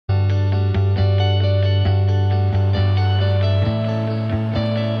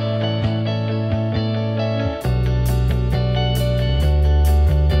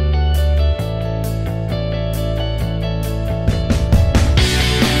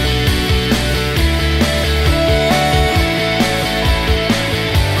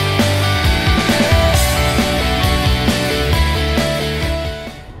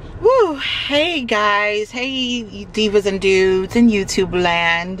guys, hey you divas and dudes in YouTube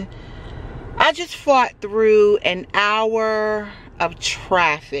land. I just fought through an hour of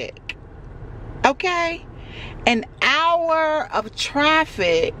traffic. Okay, an hour of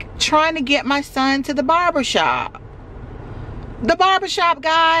traffic trying to get my son to the barbershop. The barbershop,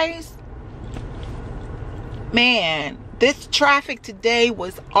 guys. Man, this traffic today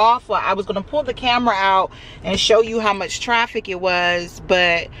was awful. I was gonna pull the camera out and show you how much traffic it was,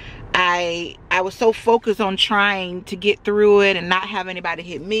 but I was so focused on trying to get through it and not have anybody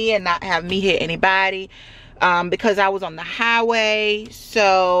hit me and not have me hit anybody, because I was on the highway.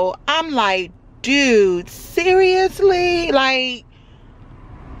 So I'm like, dude, seriously? Like,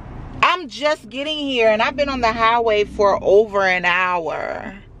 I'm just getting here and I've been on the highway for over an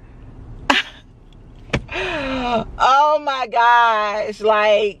hour. Oh my gosh.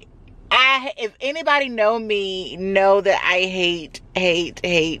 Like, if anybody know me, know that I hate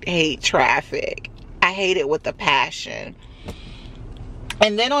traffic. I hate it with a passion.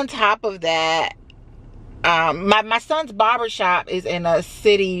 And then on top of that, my son's barbershop is in a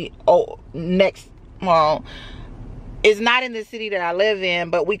city it's not in the city that I live in,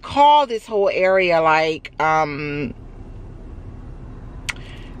 but we call this whole area like the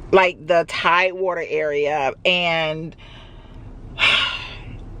Tidewater area. And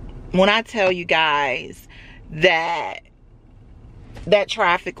when I tell you guys that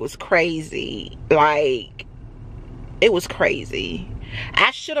traffic was crazy, like, it was crazy.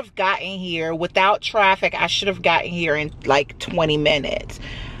 I should have gotten here without traffic. I should have gotten here in like 20 minutes.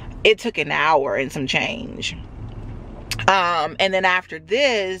 It took an hour and some change. And then after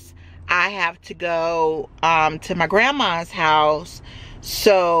this, I have to go to my grandma's house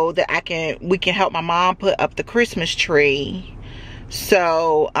so that we can help my mom put up the Christmas tree.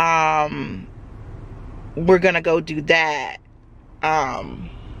 So we're gonna go do that.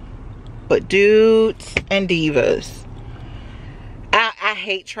 But dudes and divas, I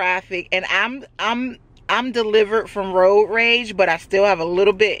hate traffic, and I'm delivered from road rage, but I still have a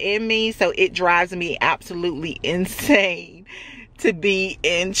little bit in me, so it drives me absolutely insane to be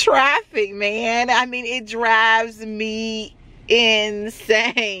in traffic, man. I mean, it drives me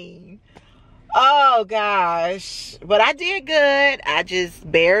insane. Oh gosh. But I did good. I just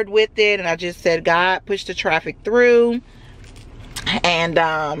bared with it, and I just said, God, push the traffic through and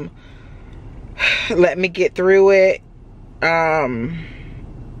let me get through it.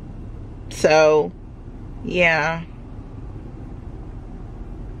 So yeah,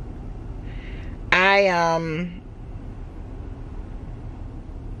 I'm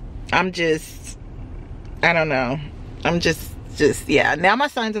just, I don't know. I'm just yeah. Now my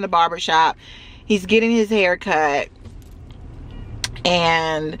son's in the barber shop. He's getting his hair cut,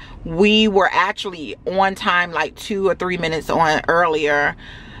 and we were actually on time like 2 or 3 minutes on earlier,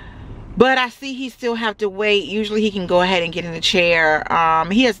 but I see he still have to wait. Usually he can go ahead and get in the chair.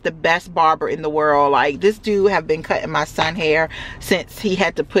 He has the best barber in the world. Like, this dude have been cutting my son hair since he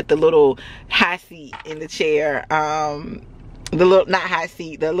had to put the little high seat in the chair. The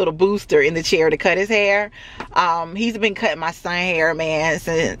little booster in the chair to cut his hair. He's been cutting my son hair, man,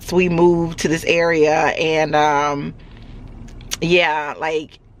 since we moved to this area. And yeah,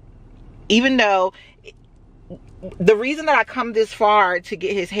 like, even though the reason that I come this far to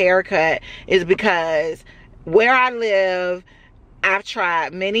get his hair cut is because where I live, I've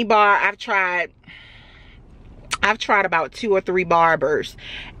tried about 2 or 3 barbers,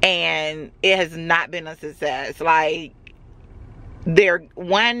 and it has not been a success. Like, the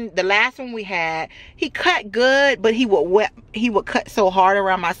last one we had, he cut good, but he would cut so hard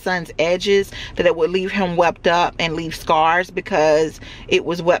around my son's edges that it would leave him wept up and leave scars because it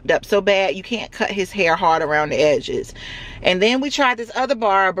was wept up so bad. You can't cut his hair hard around the edges. And then we tried this other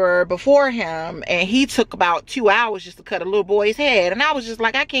barber before him, and he took about 2 hours just to cut a little boy's head. And I was just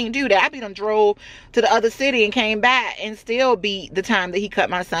like, I can't do that. I done drove to the other city and came back and still beat the time that he cut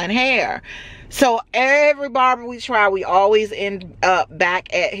my son's hair. So every barber we try, we always end up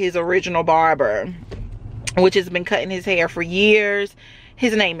back at his original barber, which has been cutting his hair for years.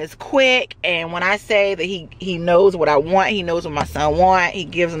 His name is Quick, and when I say that he knows what I want, he knows what my son wants, he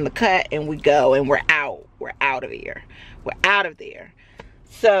gives him the cut, and we go, and we're out of here. We're out of there.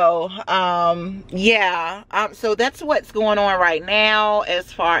 So yeah, so that's what's going on right now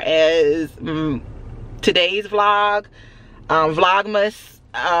as far as today's vlog, Vlogmas.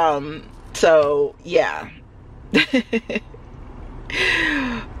 So yeah.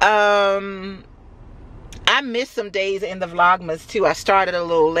 I missed some days in the Vlogmas too. I started a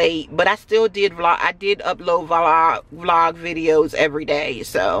little late, but I still did vlog. I did upload vlog videos every day.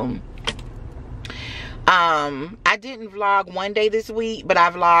 So I didn't vlog one day this week, but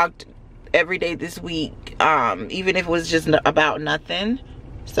I vlogged every day this week, even if it was just about nothing.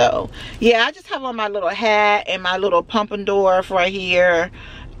 So yeah, I just have on my little hat and my little pompadour right here.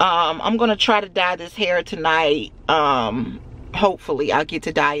 I'm gonna try to dye this hair tonight. Hopefully I'll get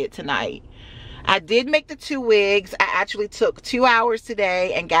to dye it tonight. I did make the 2 wigs. I actually took 2 hours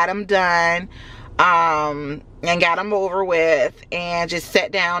today and got them done, and got them over with, and just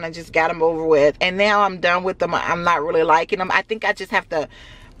sat down and just got them over with. And now I'm done with them. I'm not really liking them. I think I just have to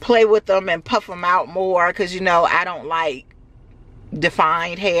play with them and puff them out more, because you know I don't like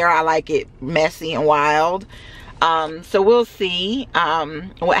defined hair. I like it messy and wild. So we'll see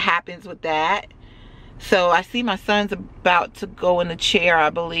what happens with that. So I see my son's about to go in the chair, I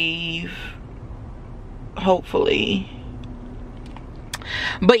believe, hopefully.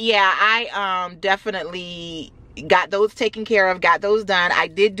 But yeah, I definitely got those taken care of, got those done. I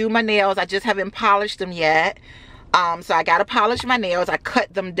did do my nails. I just haven't polished them yet. So I gotta polish my nails. I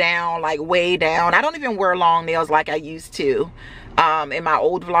cut them down, like way down. I don't even wear long nails like I used to in my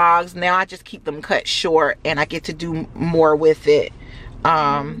old vlogs. Now I just keep them cut short, and I get to do more with it.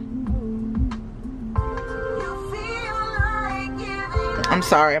 I'm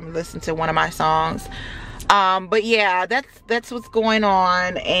sorry, I'm listening to one of my songs. But yeah, that's what's going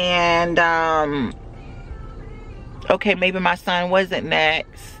on. And okay, maybe my son wasn't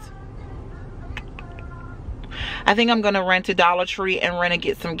next. I think I'm gonna rent to Dollar Tree and rent and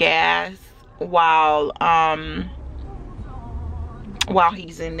get some gas while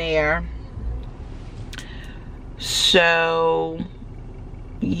he's in there. So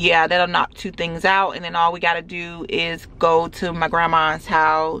yeah, that'll knock 2 things out, and then all we gotta do is go to my grandma's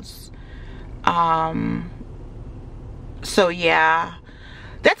house. So yeah,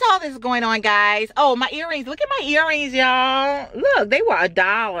 that's all that's going on, guys. Oh, my earrings. Look at my earrings, y'all. Look, they were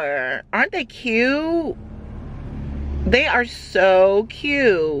 $1. Aren't they cute? They are so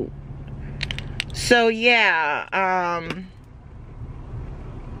cute. So yeah,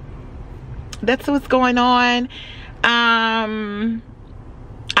 that's what's going on. I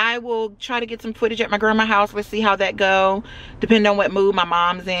will try to get some footage at my grandma's house. Let's see how that go, depending on what mood my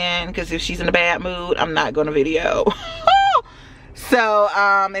mom's in, because if she's in a bad mood, I'm not gonna video. So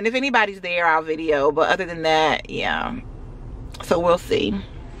and if anybody's there, I'll video, but other than that, yeah, so we'll see.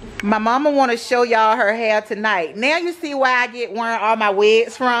 My mama want to show y'all her hair tonight. Now you see where I get wearing all my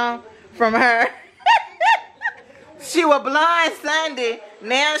wigs from her. She was blonde Sunday,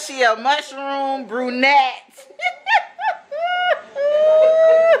 now she a mushroom brunette.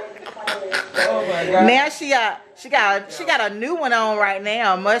 Oh my God. Now she got a new one on right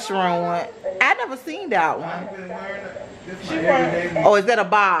now, a mushroom one. I never seen that one. Oh, is that a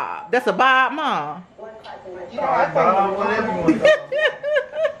bob? That's a bob, Mom? No, I thought whatever you want to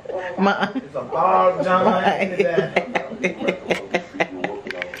call it. It's a bob, John.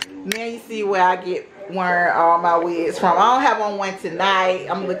 Now you see where I get wearing all my wigs from. I don't have on one tonight.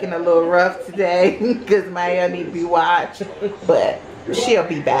 I'm looking a little rough today because my hair need to be washed, but she'll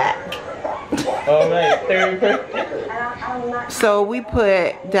be back. All right, so we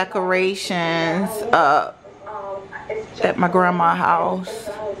put decorations up at my grandma's house.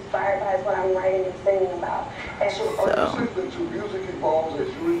 So.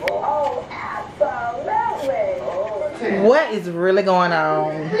 What is really going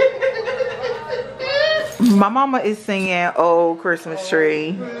on? My mama is singing "Old Christmas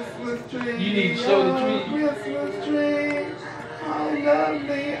Tree." You need to show the tree. Christmas tree, how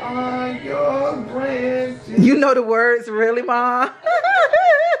lovely are your branches. You know the words, really, Mom?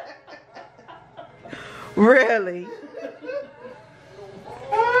 Really?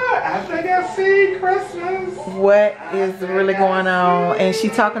 I think I see Christmas. What is really going on? And she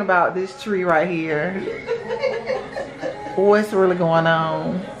talking about this tree right here. What's really going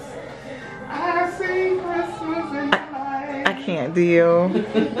on? I see Christmas in your life. I can't deal.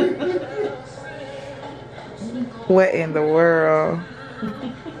 What in the world?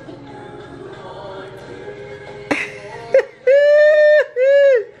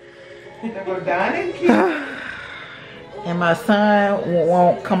 And my son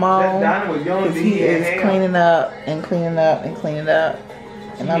won't come on because he is cleaning up and cleaning up and cleaning up.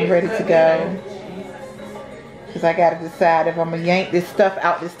 And I'm ready to go. Because I got to decide if I'm going to yank this stuff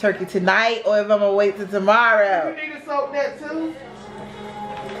out this turkey tonight or if I'm going to wait till tomorrow. You need to soak that too.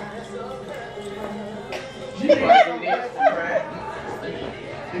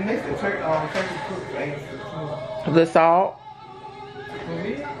 It makes the turkey cook. The salt.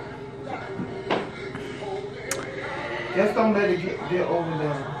 Just don't let it get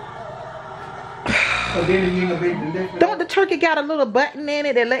overdone. So then you can make the Don't the turkey got a little button in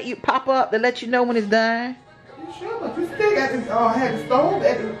it that let you pop up to let you know when it's done? You sure, but you still got this had the stove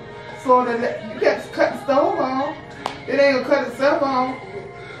at the So that you got to cut the stove on. It ain't gonna cut itself on.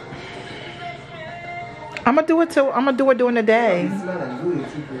 I'm gonna do it during the day.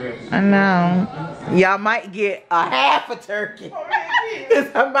 I know. Y'all might get a half a turkey. Cause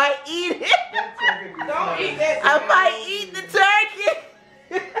I might eat it. Don't eat that. I might eat the turkey.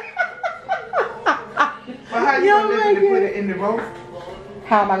 But how you gonna lift it and put it in the roast?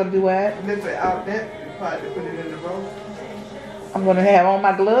 How am I gonna do what? Lift it out that part to put it in the roast. I'm gonna have on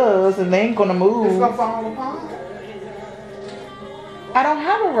my gloves and they ain't gonna move. It's gonna fall apart. I don't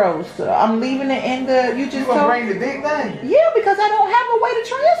have a roaster. I'm leaving it in the. You just gonna bring the big thing? Yeah, because I don't have a way to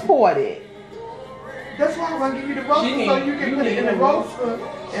transport it. That's why I'm gonna give you the roaster so you can put it in the roaster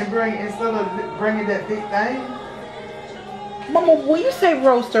and bring instead of bringing that big thing. Mama, when you say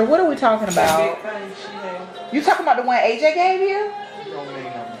roaster, what are we talking about? You talking about the one AJ gave you?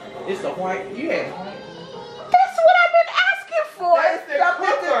 It's the white. You had white. That's what I've been asking for. That's It's something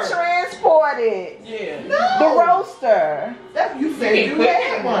to transport it. Yeah. No. The roaster. That you said you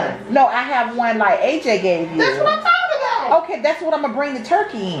had one. No, I have one like AJ gave you. That's what I'm talking about. Okay, that's what I'm gonna bring the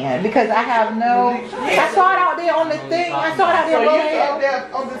turkey in because I have no. I saw it out there on the thing. I saw it out there. So you up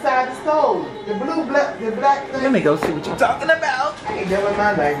there on the side of the stove. The black thing. Let me go see what you're talking about. I ain't never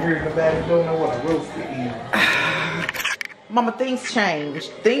mind like hearing about it. Don't know what a roaster is. Mama, things change.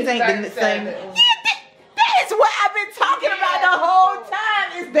 Things ain't been the same. Yeah, that is what I've been talking about the whole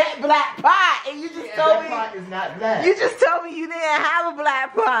time. Is that black pot, and you just told me that pot is not black. you just told me you didn't have a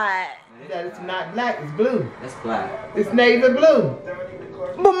black pot. That it's not black. It's blue. That's black. It's navy blue.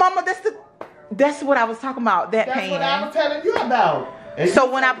 But Mama, that's what I was talking about. That That's pan. what I was telling you about. And So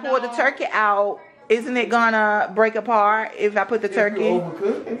you when I said pour the no. turkey out, isn't it gonna break apart if I put the If you turkey?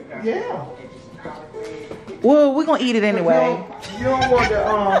 overcook it, yeah. Well, we're gonna eat it anyway. You don't want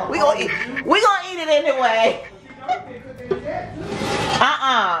the We gonna eat it anyway.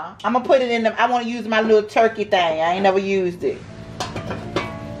 I'm gonna put it in the. I want to use my little turkey thing. I ain't never used it.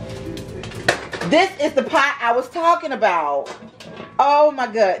 This is the pot I was talking about. Oh my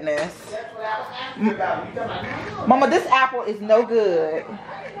goodness. That's what I was asking about. You talking about Mama, this apple is no good.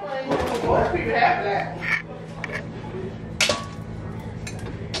 most people have that.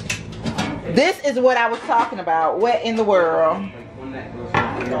 This is what I was talking about. What in the world? Like one that goes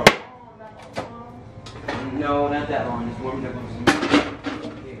from here. No, not that long. It's one that goes from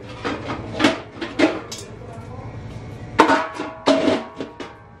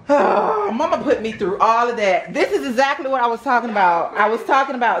Oh, Mama put me through all of that. This is exactly what I was talking about. I was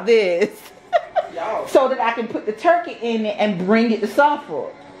talking about this. So that I can put the turkey in it and bring it to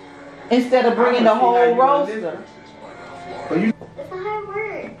Suffolk. Instead of bringing the whole roaster. That's how it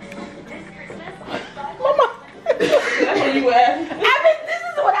works. Mama. That's what you asked. This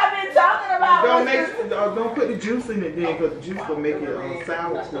is what I've been talking about. Don't put the juice in it then, because the juice will make it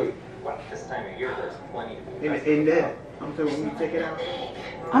sour quick. This time of year, there's plenty of In that. I'm saying when you take it out.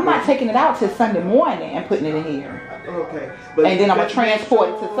 I'm not taking it out till Sunday morning and putting it in here. Okay. And then I'm going to transport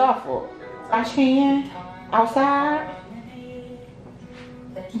it to Suffolk. I can outside.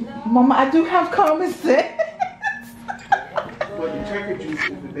 Mama, I do have common sense. But the turkey juice is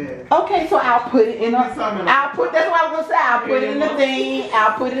the best. Okay, so I'll put it in that's what I was gonna say. I'll put it in the thing,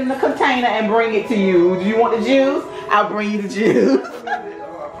 I'll put it in the container and bring it to you. Do you want the juice? I'll bring you the juice.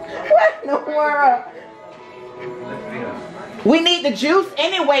 What in the world? We need the juice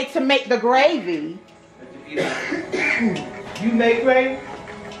anyway to make the gravy. You make gravy?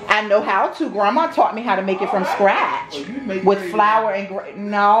 I know how to. Grandma taught me how to make it from scratch. With flour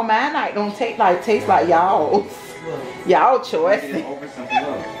and no, man, I don't taste like y'all. Y'all choice.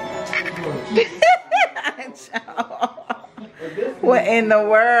 What in the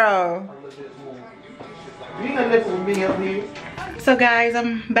world? You gonna listen to me up here? So guys,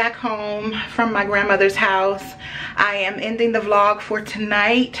 I'm back home from my grandmother's house. I am ending the vlog for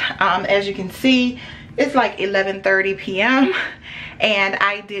tonight. As you can see, it's like 11:30 p.m. and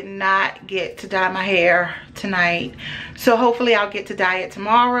I did not get to dye my hair tonight. So hopefully I'll get to dye it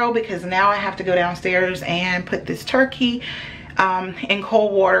tomorrow, because now I have to go downstairs and put this turkey in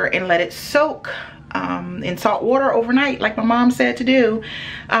cold water and let it soak in salt water overnight, like my mom said to do.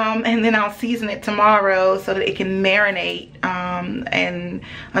 And then I'll season it tomorrow so that it can marinate and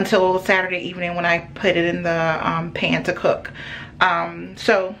until Saturday evening when I put it in the pan to cook.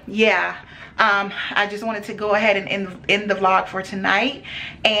 So yeah, I just wanted to go ahead and end the vlog for tonight.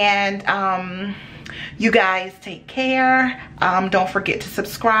 And You guys take care. Don't forget to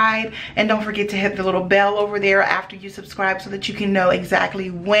subscribe, and don't forget to hit the little bell over there after you subscribe so that you can know exactly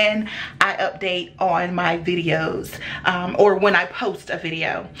when I update on my videos, or when I post a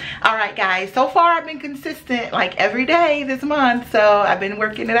video. All right, guys, so far I've been consistent like every day this month, so I've been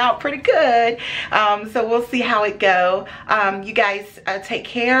working it out pretty good. So we'll see how it go. You guys take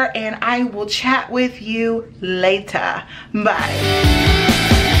care, and I will chat with you later. Bye.